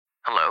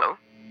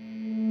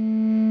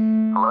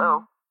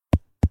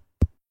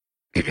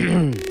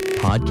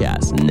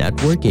Podcast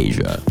Network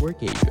Asia.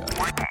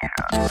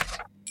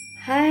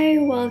 Hi,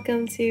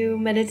 welcome to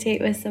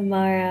Meditate with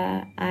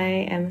Samara.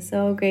 I am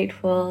so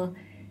grateful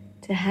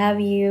to have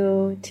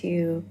you,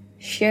 to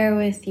share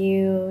with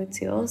you,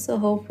 to also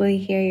hopefully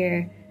hear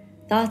your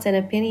thoughts and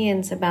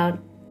opinions about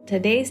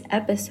today's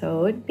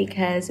episode,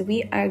 because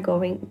we are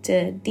going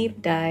to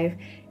deep dive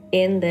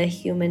in the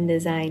human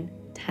design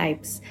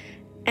types.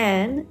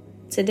 And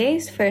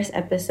today's first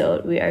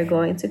episode, we are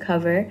going to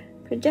cover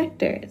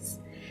projectors.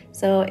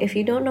 So if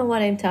you don't know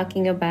what I'm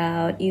talking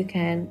about, you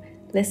can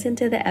listen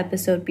to the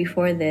episode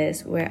before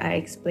this where I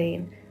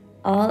explain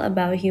all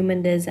about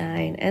human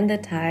design and the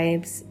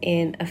types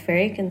in a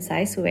very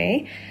concise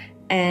way.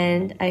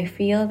 And I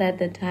feel that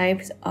the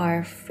types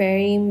are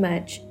very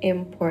much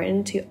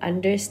important to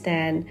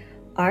understand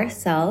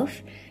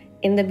ourselves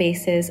in the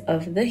basis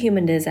of the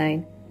human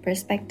design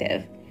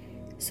perspective.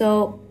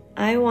 So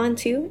I want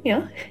to,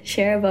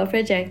 share about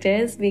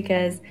projectors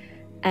because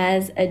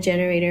as a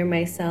generator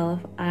myself,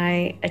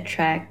 I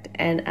attract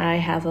and I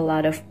have a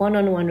lot of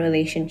one-on-one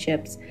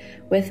relationships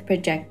with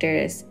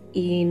projectors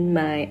in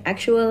my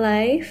actual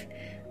life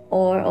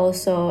or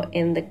also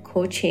in the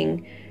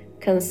coaching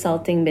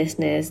consulting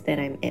business that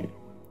I'm in.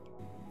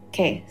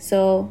 Okay,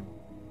 so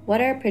what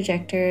are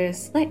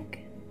projectors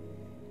like?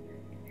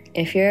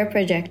 If you're a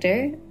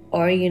projector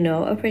or you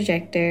know a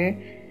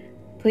projector,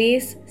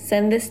 please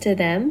send this to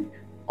them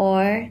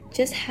or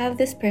just have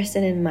this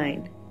person in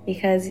mind,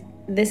 because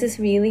this is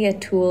really a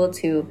tool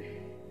to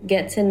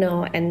get to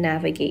know and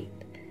navigate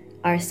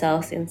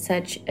ourselves in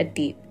such a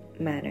deep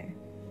manner.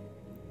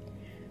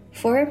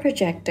 For a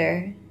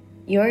projector,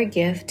 your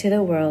gift to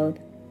the world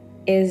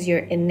is your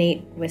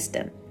innate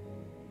wisdom,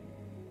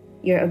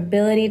 your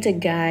ability to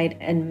guide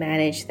and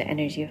manage the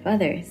energy of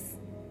others.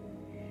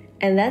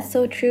 And that's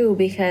so true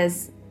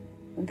because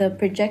the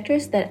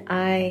projectors that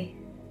I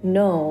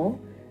know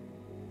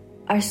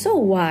are so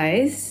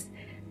wise.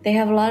 They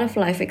have a lot of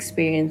life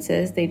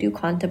experiences, they do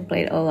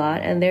contemplate a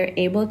lot, and they're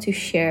able to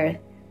share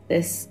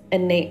this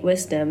innate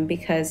wisdom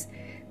because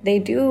they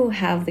do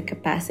have the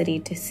capacity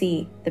to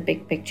see the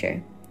big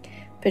picture.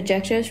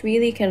 Projectors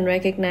really can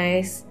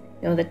recognize,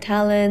 the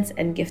talents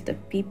and gift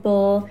of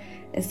people.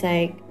 It's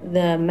like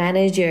the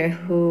manager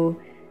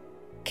who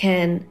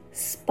can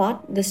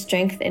spot the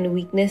strengths and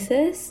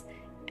weaknesses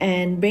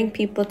and bring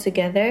people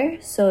together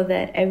so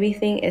that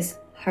everything is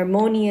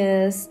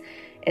harmonious,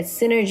 it's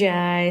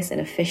synergized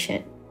and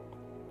efficient.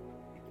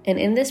 And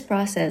in this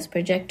process,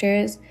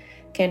 projectors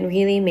can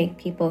really make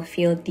people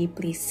feel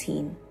deeply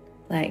seen,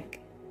 like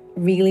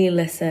really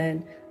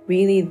listen,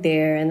 really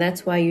there. And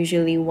that's why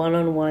usually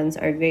one-on-ones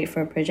are great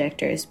for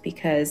projectors,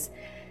 because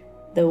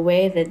the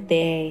way that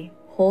they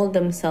hold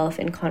themselves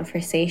in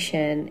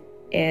conversation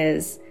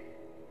is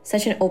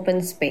such an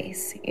open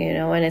space,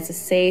 and it's a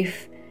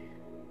safe,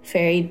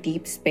 very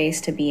deep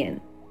space to be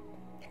in.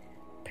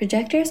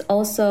 Projectors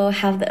also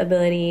have the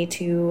ability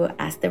to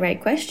ask the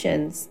right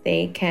questions.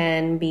 They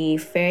can be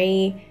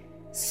very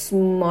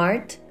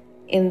smart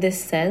in this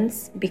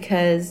sense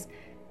because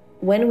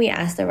when we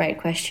ask the right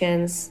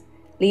questions,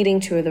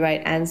 leading to the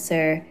right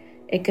answer,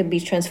 it could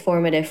be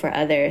transformative for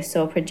others.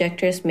 So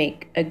projectors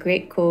make a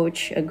great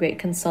coach, a great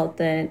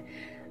consultant.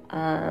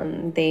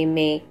 They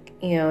make,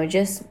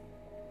 just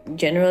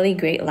generally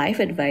great life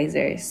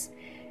advisors.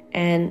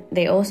 And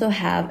they also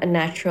have a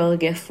natural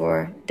gift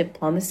for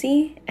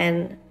diplomacy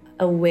and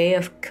a way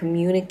of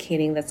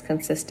communicating that's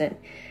consistent.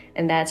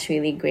 And that's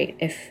really great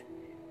if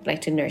you'd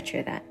like to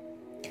nurture that.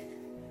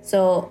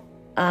 So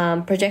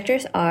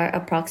projectors are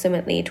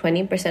approximately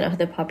 20% of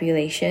the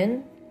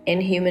population.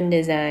 In human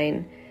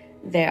design,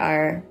 there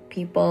are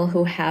people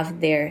who have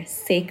their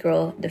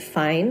sacral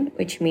defined,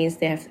 which means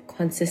they have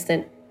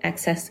consistent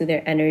access to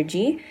their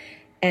energy.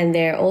 And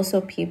there are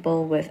also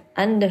people with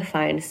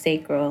undefined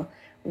sacral,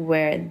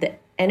 where the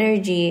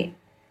energy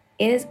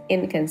is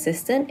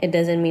inconsistent. It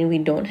doesn't mean we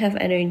don't have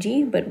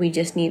energy, but we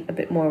just need a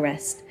bit more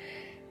rest.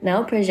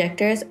 Now,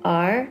 projectors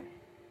are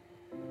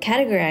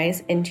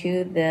categorized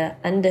into the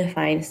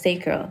undefined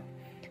sacral.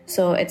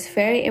 So it's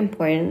very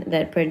important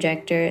that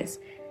projectors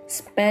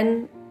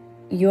spend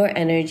your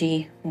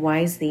energy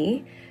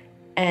wisely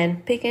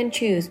and pick and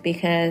choose,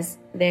 because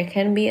there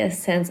can be a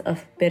sense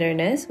of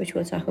bitterness, which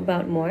we'll talk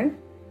about more,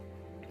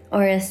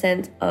 or a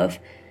sense of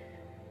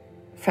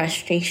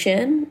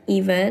frustration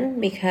even,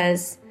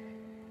 because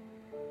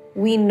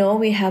we know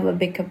we have a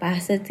big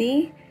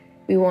capacity,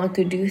 we want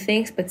to do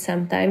things, but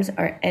sometimes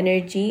our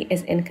energy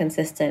is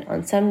inconsistent.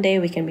 On some day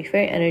we can be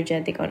very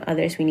energetic, on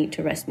others we need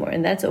to rest more,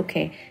 and that's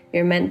okay.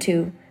 You're meant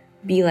to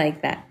be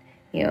like that,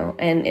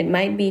 and it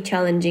might be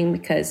challenging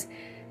because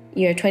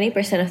you're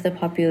 20% of the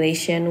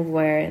population,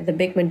 where the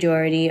big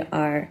majority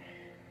are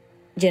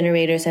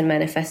generators and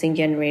manifesting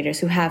generators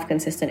who have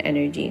consistent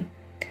energy.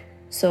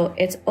 So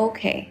it's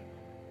okay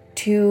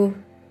to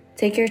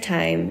take your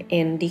time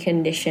in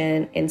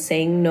decondition, in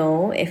saying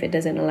no if it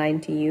doesn't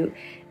align to you,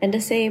 and to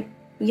say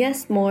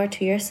yes more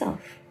to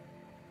yourself.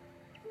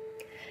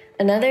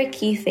 Another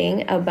key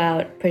thing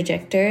about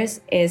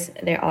projectors is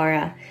their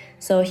aura.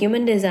 So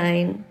human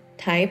design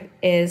type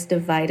is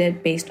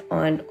divided based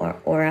on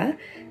our aura.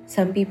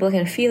 Some people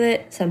can feel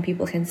it, some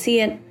people can see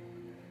it,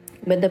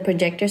 but the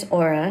projector's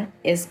aura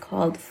is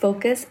called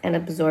focus and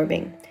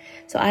absorbing.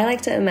 So I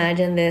like to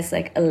imagine this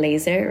like a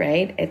laser,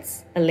 right?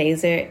 A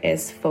laser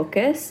is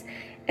focus,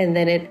 and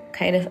then it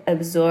kind of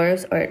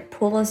absorbs or it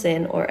pulls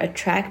in or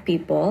attract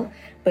people,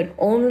 but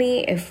only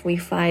if we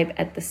vibe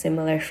at the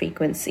similar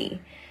frequency.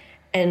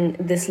 And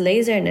this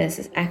laserness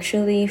is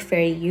actually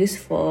very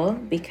useful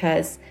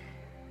because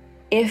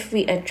if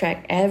we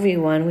attract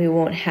everyone, we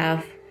won't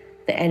have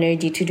the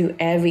energy to do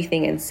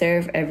everything and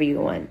serve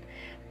everyone.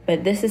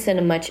 But this is in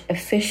a much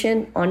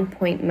efficient,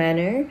 on-point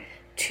manner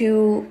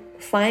to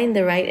find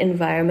the right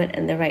environment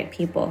and the right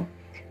people.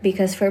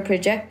 Because for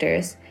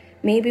projectors,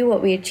 maybe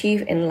what we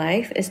achieve in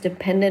life is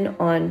dependent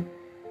on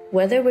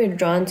whether we're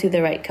drawn to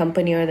the right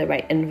company or the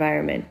right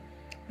environment.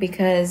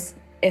 Because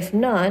if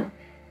not,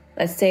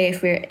 let's say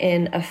if we're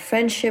in a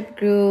friendship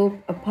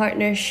group, a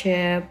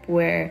partnership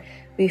where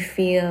we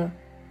feel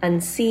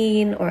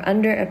unseen or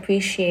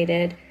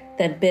underappreciated,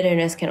 that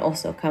bitterness can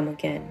also come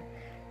again.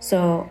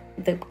 So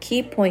the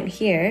key point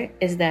here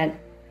is that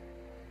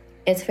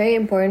it's very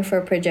important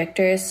for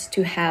projectors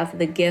to have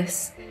the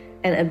gifts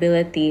and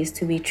abilities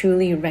to be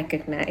truly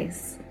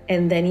recognized.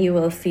 And then you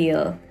will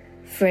feel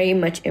very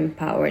much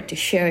empowered to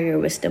share your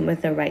wisdom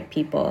with the right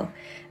people.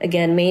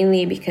 Again,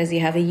 mainly because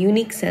you have a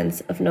unique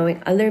sense of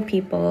knowing other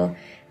people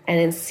and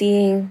in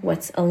seeing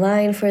what's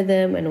aligned for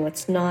them and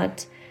what's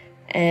not.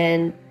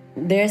 And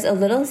there's a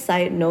little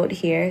side note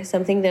here,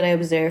 something that I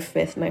observe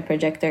with my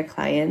projector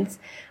clients.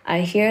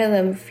 I hear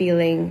them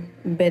feeling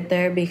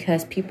bitter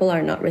because people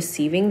are not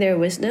receiving their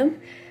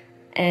wisdom.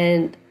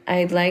 And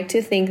I'd like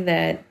to think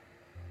that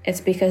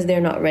it's because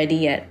they're not ready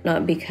yet,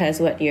 not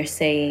because what you're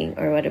saying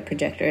or what a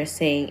projector is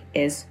saying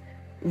is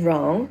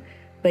wrong.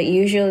 But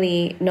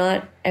usually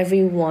not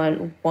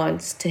everyone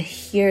wants to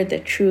hear the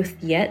truth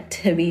yet,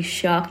 to be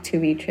shocked, to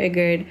be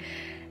triggered.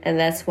 And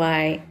that's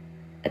why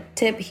a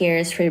tip here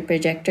is for the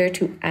projector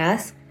to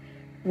ask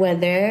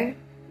whether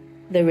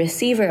the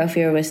receiver of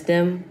your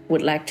wisdom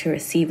would like to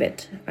receive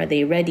it. Are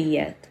they ready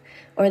yet?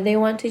 Or they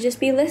want to just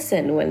be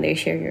listened when they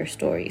share their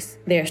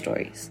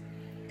stories.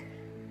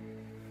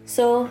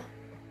 So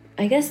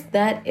I guess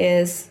that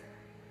is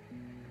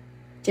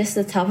just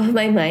the top of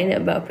my mind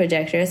about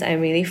projectors.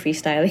 I'm really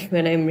freestyling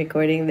when I'm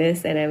recording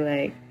this, and I'm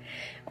like,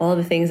 all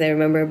the things I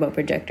remember about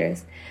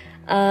projectors.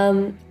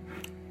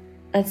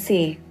 Let's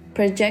see.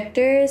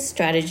 Projectors'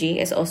 strategy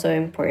is also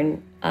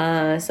important.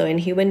 So in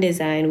human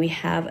design, we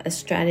have a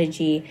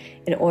strategy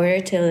in order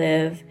to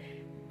live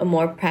a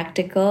more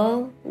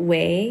practical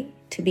way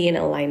to be in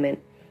alignment.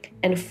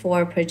 And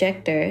for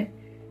projector,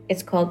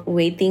 it's called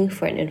waiting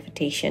for an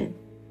invitation.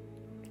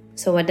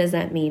 So what does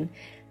that mean?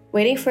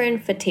 Waiting for an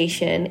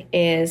invitation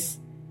is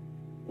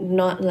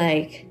not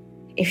like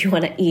if you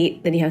want to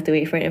eat, then you have to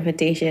wait for an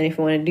invitation. If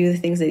you want to do the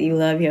things that you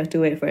love, you have to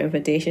wait for an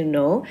invitation.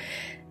 No,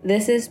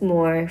 this is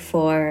more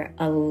for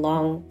a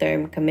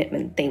long-term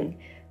commitment thing.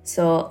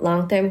 So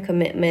long-term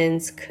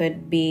commitments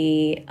could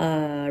be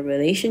a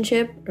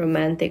relationship,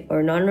 romantic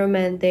or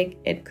non-romantic.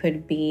 It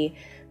could be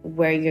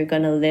where you're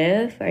going to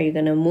live. Are you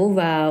going to move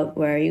out?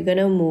 Where are you going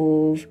to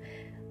move?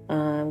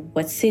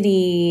 What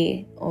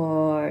city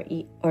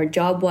or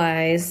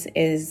job-wise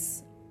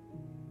is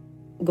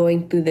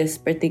going to this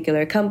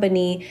particular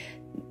company.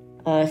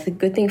 It's a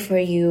good thing for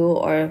you,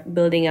 or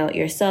building out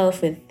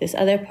yourself with this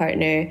other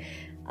partner.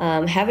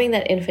 Having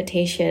that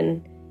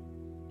invitation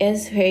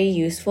is very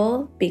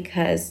useful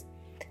because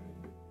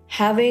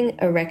having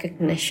a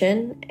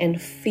recognition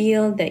and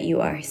feel that you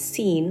are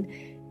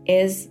seen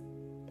is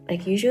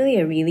like usually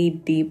a really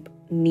deep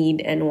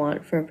need and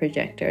want for a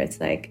projector. It's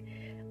like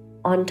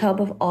on top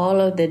of all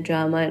of the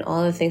drama and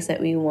all the things that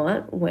we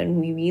want,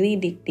 when we really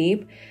dig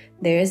deep,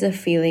 there is a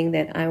feeling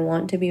that I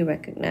want to be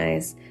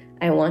recognized,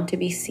 I want to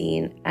be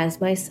seen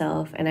as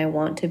myself, and I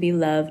want to be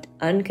loved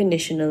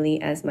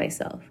unconditionally as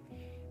myself.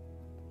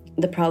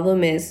 The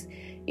problem is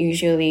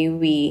usually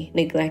we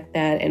neglect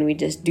that and we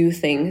just do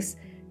things,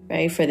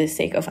 right, for the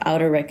sake of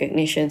outer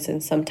recognitions,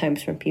 and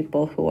sometimes from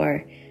people who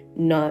are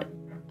not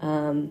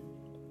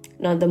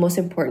the most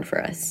important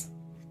for us.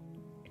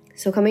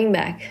 So coming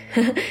back,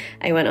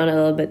 I went on a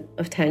little bit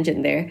of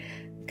tangent there.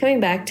 Coming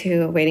back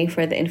to waiting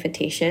for the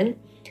invitation.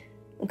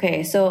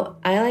 Okay, so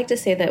I like to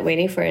say that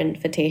waiting for an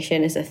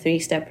invitation is a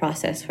 3-step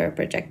process for a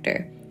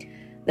projector.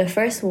 The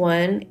first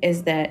one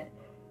is that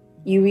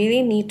you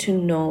really need to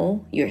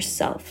know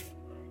yourself,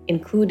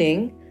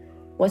 including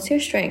what's your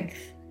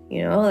strength?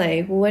 You know,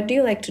 like what do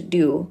you like to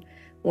do?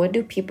 What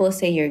do people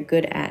say you're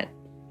good at?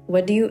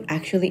 What do you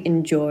actually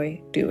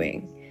enjoy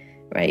doing?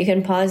 Right? You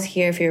can pause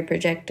here if you're a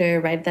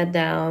projector, write that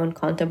down,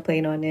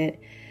 contemplate on it.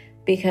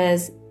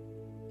 Because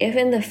if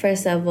in the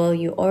first level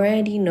you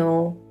already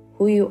know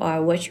who you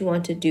are, what you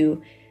want to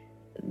do,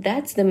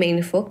 that's the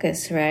main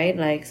focus, right?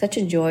 Like such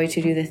a joy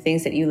to do the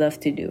things that you love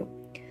to do.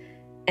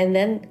 And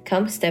then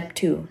comes step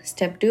 2.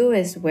 Step 2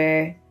 is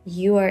where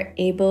you are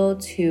able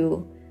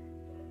to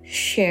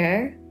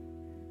share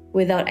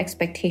without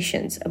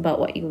expectations about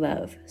what you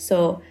love.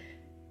 So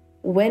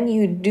when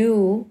you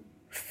do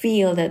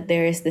feel that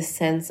there is this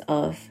sense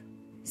of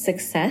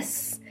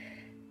success,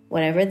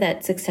 whatever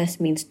that success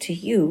means to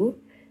you,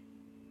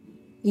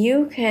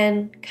 you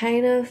can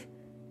kind of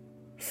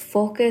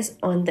focus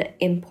on the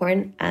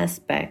important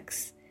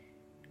aspects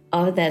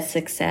of that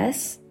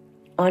success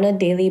on a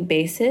daily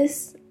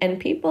basis, and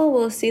people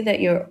will see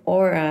that your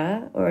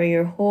aura or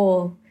your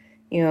whole,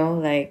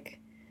 like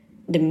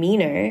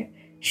demeanor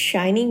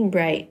shining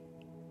bright.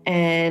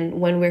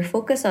 And when we're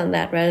focused on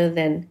that rather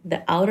than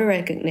the outer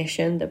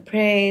recognition, the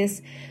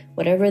praise,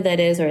 whatever that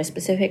is, or a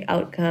specific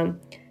outcome,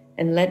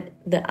 and let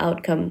the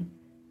outcome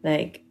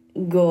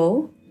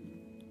go,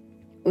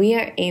 we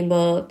are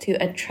able to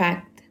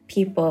attract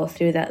people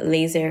through that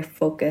laser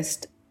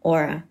focused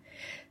aura.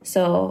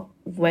 So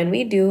when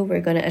we do,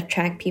 we're going to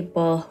attract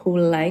people who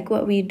like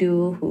what we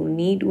do, who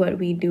need what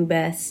we do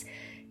best.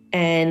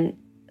 And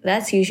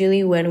that's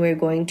usually when we're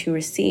going to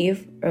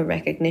receive a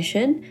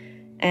recognition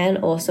and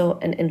also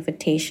an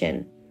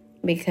invitation,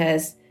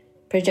 because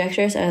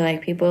projectors are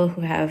like people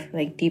who have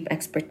deep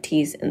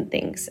expertise in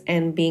things,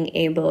 and being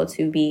able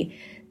to be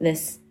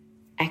this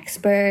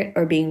expert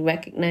or being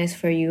recognized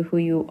for who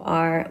you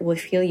are will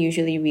feel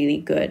usually really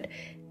good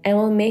and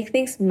will make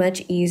things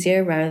much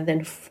easier rather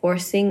than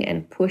forcing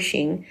and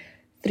pushing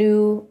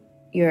through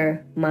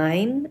your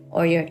mind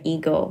or your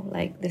ego.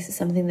 This is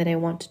something that I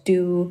want to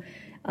do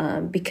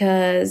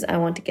because I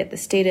want to get the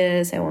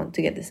status, I want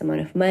to get this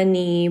amount of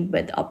money,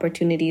 but the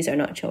opportunities are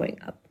not showing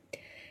up.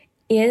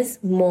 Is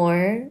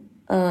more,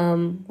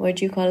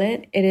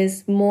 it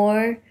is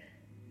more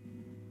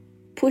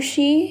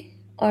pushy,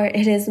 or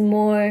it is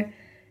more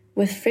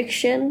with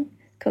friction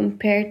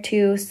compared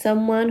to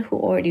someone who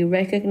already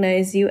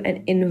recognizes you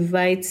and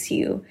invites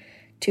you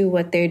to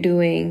what they're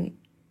doing.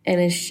 And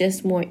it's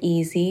just more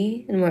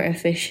easy and more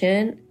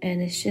efficient,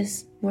 and it's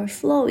just more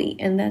flowy.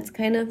 And that's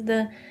kind of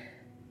the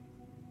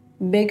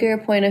bigger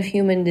point of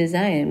human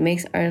design. It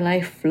makes our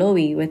life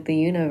flowy with the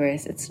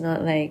universe. It's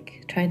not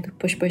like trying to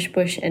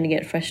push and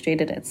get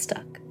frustrated and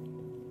stuck.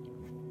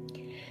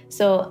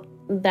 So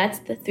that's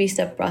the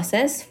 3-step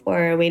process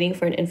for waiting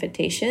for an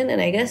invitation.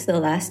 And I guess the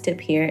last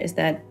tip here is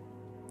that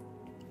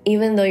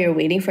even though you're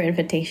waiting for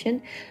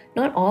invitation,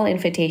 not all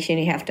invitation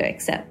you have to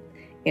accept,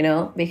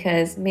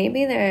 because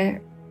maybe there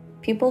are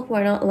people who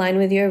are not aligned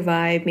with your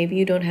vibe. Maybe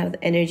you don't have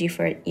the energy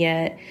for it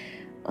yet,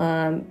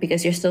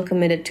 because you're still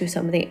committed to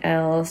something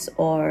else,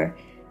 or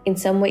in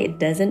some way it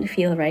doesn't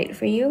feel right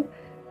for you.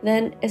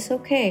 Then it's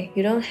okay.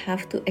 You don't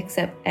have to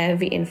accept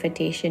every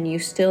invitation. You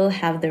still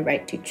have the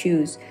right to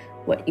choose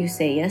what you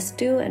say yes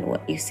to and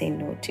what you say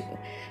no to.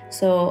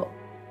 So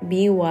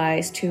be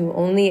wise to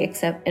only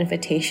accept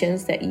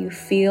invitations that you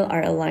feel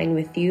are aligned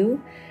with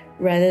you,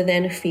 rather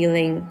than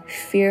feeling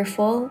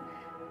fearful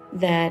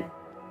that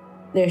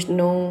there's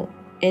no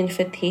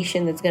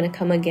invitation that's going to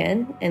come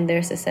again, and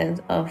there's a sense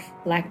of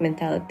lack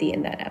mentality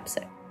in that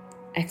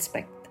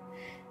aspect.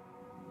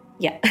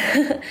 Yeah.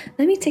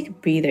 Let me take a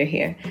breather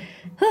here.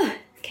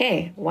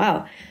 Okay,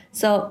 wow.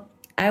 So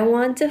I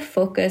want to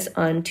focus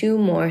on 2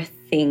 more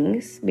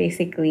things,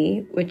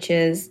 basically, which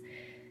is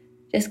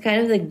just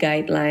kind of the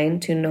guideline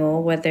to know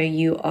whether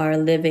you are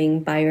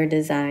living by your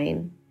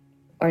design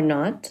or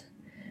not.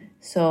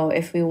 So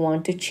if we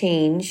want to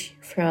change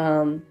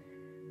from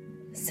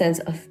sense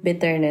of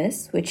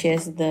bitterness, which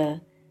is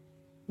the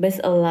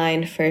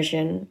misaligned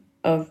version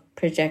of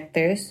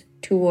projectors,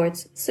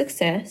 towards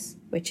success,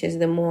 which is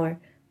the more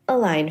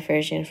aligned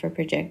version for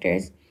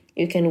projectors,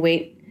 you can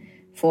wait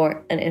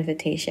for an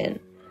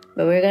invitation.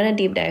 But we're going to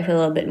deep dive a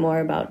little bit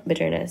more about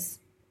bitterness.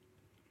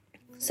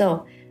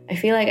 So I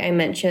feel like I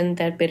mentioned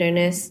that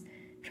bitterness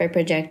for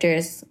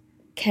projectors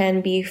can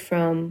be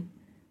from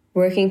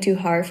working too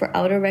hard for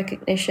outer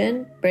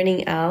recognition,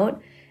 burning out,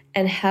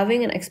 and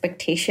having an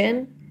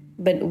expectation,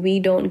 but we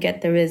don't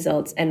get the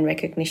results and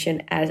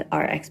recognition as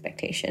our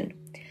expectation.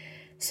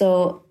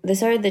 So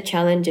these are the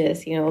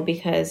challenges,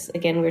 because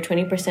again, we're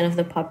 20% of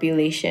the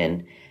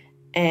population,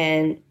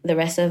 and the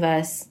rest of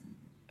us,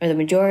 or the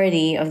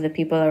majority of the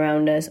people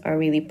around us, are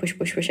really push,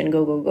 and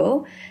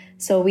go.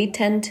 So we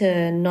tend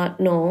to not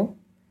know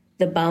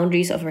the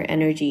boundaries of our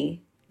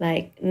energy,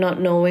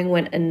 not knowing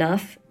when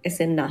enough is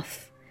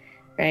enough,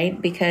 right?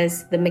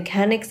 Because the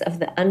mechanics of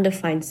the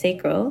undefined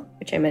sacral,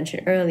 which I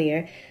mentioned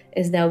earlier,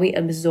 is that we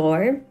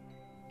absorb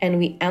and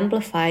we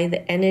amplify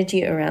the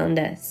energy around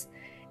us.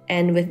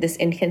 And with this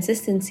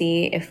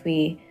inconsistency, if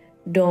we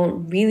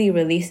don't really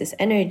release this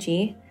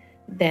energy,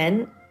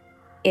 then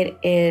it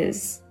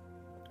is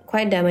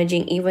quite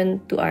damaging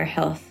even to our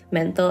health,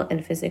 mental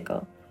and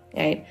physical,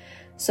 right?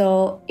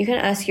 So you can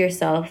ask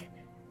yourself,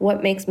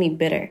 what makes me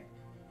bitter?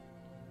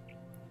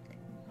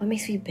 What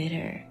makes me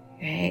bitter,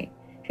 right?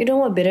 If you don't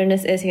know what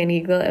bitterness is, you can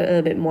Google a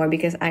little bit more,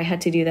 because I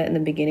had to do that in the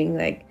beginning.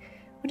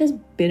 What does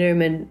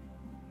bitterman?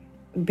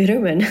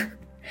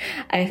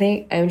 I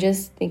think I'm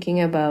just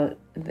thinking about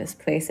this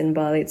place in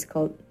Bali. It's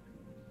called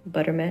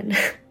Butterman.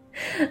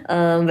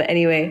 But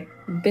anyway,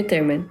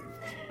 bitterman.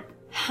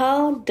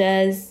 How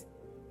does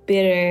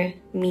bitter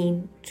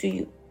mean to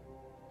you?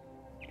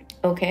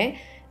 Okay,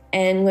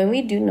 and when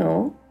we do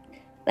know,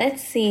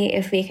 let's see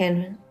if we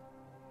can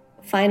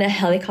find a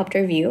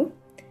helicopter view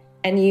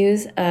and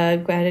use a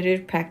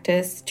gratitude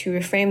practice to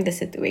reframe the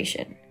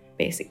situation,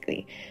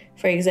 basically.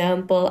 For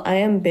example, I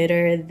am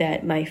bitter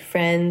that my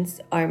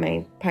friends or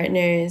my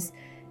partners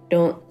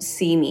don't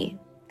see me.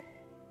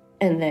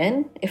 And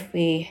then if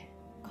we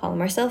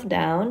calm ourselves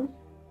down,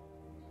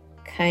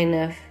 kind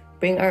of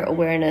bring our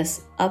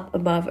awareness up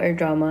above our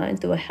drama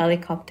into a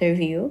helicopter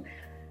view,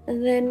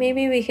 and then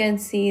maybe we can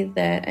see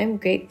that I'm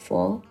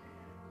grateful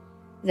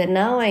that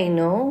now I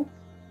know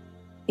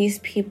these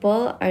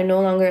people are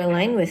no longer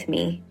aligned with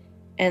me,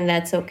 and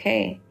that's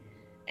okay.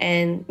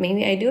 And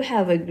maybe I do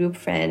have a group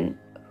friend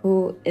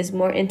who is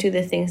more into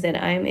the things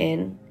that I'm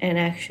in, and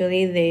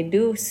actually they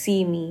do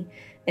see me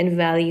and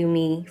value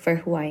me for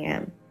who I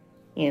am.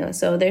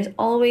 So there's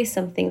always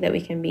something that we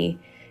can be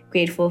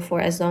grateful for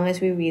as long as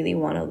we really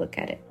want to look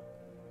at it.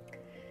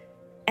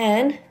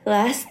 And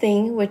last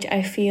thing, which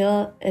I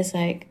feel is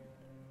like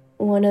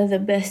one of the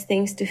best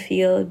things to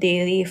feel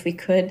daily if we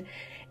could,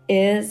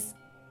 is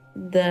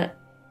the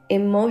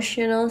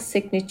emotional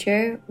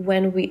signature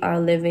when we are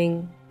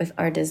living with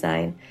our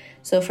design.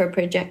 So for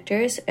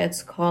projectors,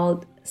 it's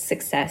called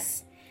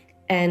success.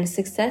 And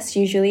success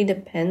usually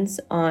depends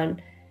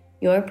on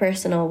your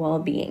personal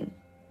well-being.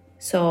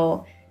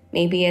 So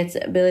maybe it's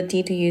the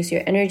ability to use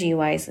your energy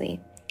wisely.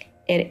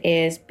 It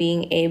is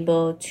being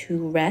able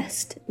to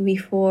rest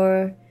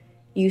before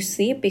you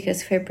sleep,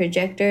 because for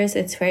projectors,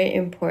 it's very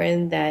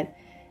important that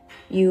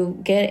you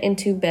get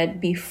into bed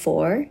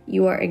before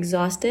you are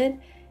exhausted,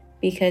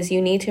 because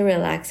you need to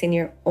relax in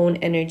your own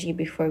energy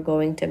before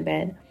going to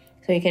bed.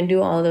 So you can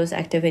do all those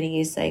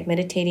activities like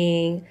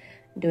meditating,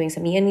 doing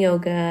some yin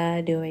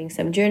yoga, doing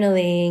some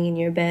journaling in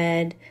your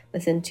bed,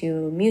 listen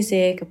to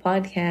music, a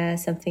podcast,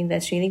 something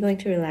that's really going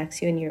to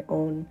relax you in your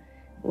own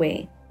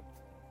way.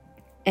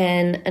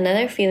 And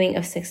another feeling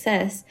of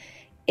success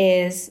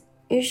is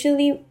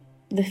usually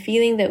the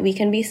feeling that we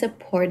can be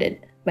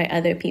supported by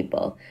other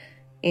people,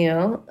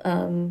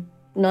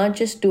 not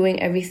just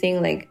doing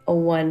everything like a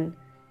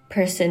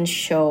one-person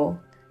show,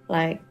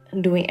 like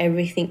doing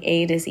everything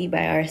A to Z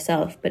by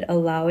ourselves, but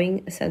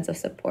allowing a sense of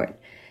support.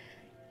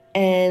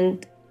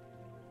 And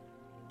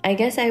I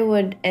guess I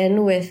would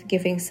end with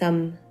giving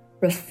some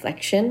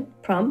reflection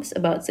prompts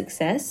about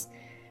success,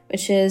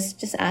 which is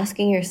just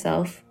asking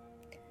yourself,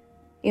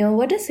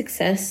 what does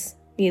success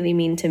really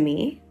mean to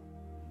me?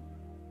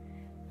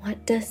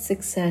 What does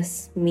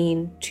success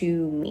mean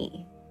to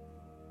me?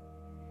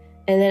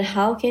 And then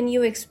how can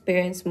you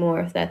experience more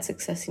of that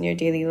success in your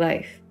daily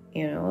life?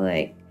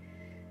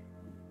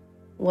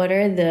 What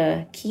are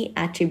the key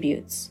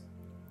attributes?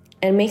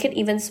 And make it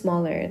even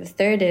smaller. The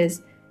third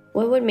is,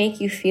 what would make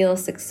you feel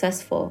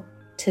successful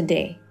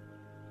today?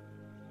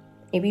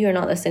 Maybe you're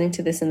not listening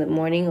to this in the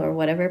morning or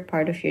whatever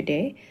part of your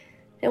day.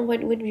 Then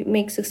what would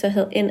make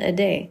successful in a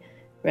day,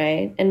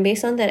 right? And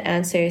based on that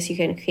answers, you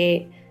can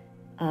create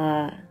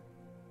a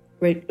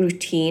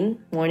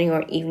routine, morning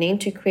or evening,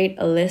 to create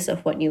a list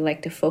of what you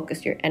like to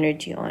focus your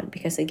energy on.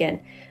 Because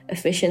again,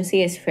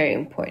 efficiency is very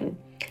important.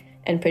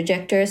 And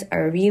projectors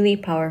are really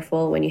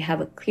powerful when you have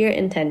a clear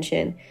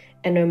intention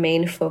and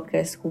remain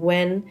focused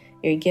when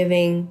you're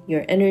giving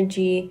your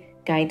energy,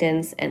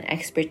 guidance, and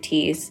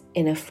expertise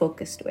in a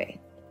focused way.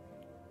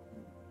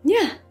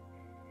 Yeah.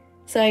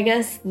 So I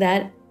guess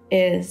that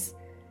is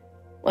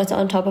what's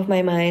on top of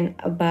my mind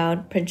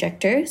about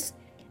projectors.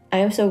 I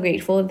am so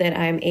grateful that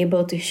I'm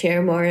able to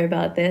share more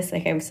about this.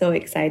 I'm so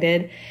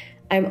excited.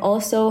 I'm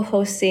also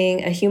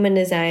hosting a human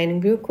design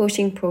group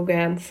coaching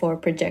program for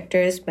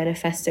projectors,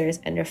 manifestors,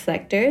 and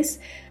reflectors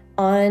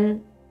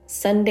on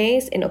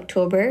Sundays in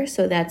October.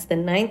 So that's the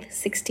 9th,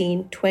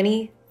 16th,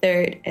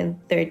 23rd, and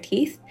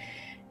 30th.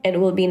 It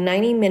will be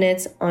 90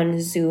 minutes on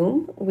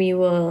Zoom. We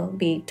will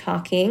be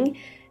talking,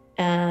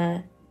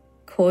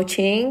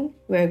 coaching.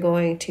 We're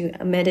going to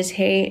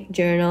meditate,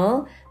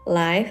 journal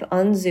live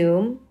on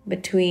Zoom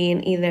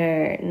between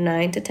either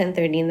 9 to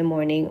 10:30 in the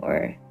morning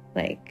or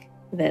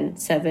then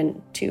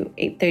 7 to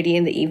 8:30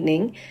 in the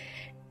evening.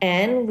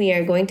 And we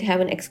are going to have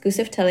an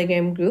exclusive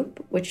Telegram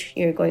group, which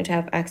you're going to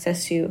have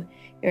access to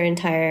your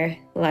entire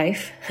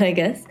life, I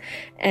guess.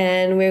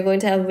 And we're going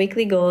to have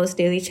weekly goals,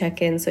 daily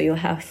check-ins, so you'll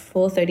have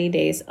full 30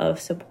 days of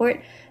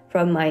support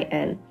from my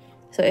end.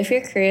 So if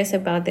you're curious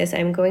about this,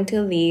 I'm going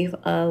to leave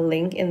a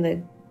link in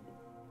the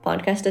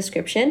podcast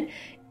description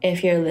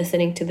if you're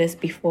listening to this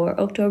before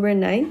October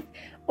 9th.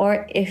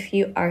 Or if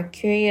you are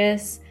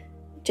curious,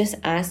 just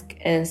ask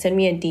and send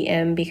me a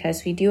DM,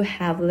 because we do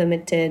have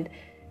limited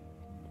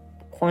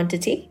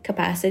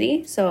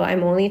capacity. So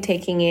I'm only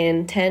taking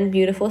in 10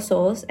 beautiful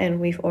souls,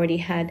 and we've already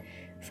had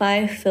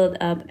 5 filled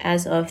up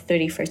as of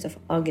 31st of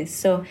August.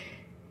 So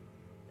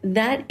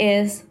that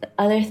is the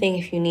other thing.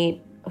 If you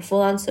need a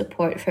full-on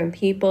support from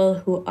people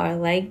who are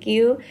like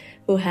you,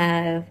 who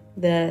have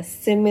the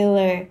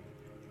similar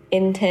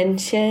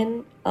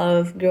intention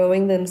of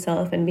growing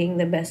themselves and being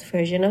the best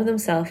version of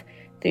themselves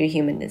through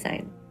human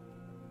design.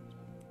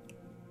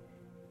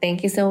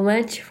 Thank you so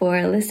much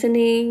for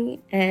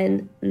listening,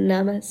 and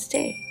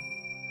namaste.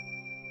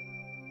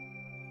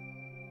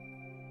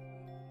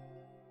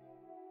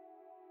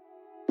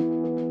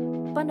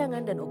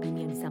 Pandangan dan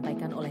opini yang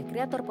disampaikan oleh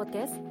kreator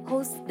podcast,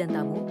 host, dan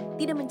tamu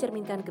tidak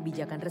mencerminkan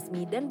kebijakan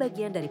resmi dan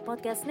bagian dari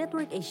podcast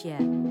Network Asia.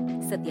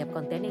 Setiap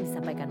konten yang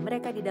disampaikan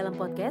mereka di dalam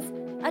podcast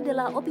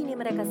adalah opini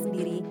mereka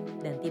sendiri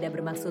dan tidak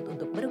bermaksud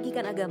untuk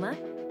merugikan agama,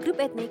 grup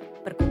etnik,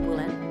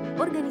 perkumpulan,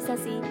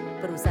 organisasi,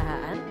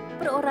 perusahaan,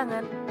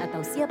 perorangan,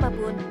 atau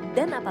siapapun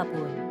dan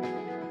apapun.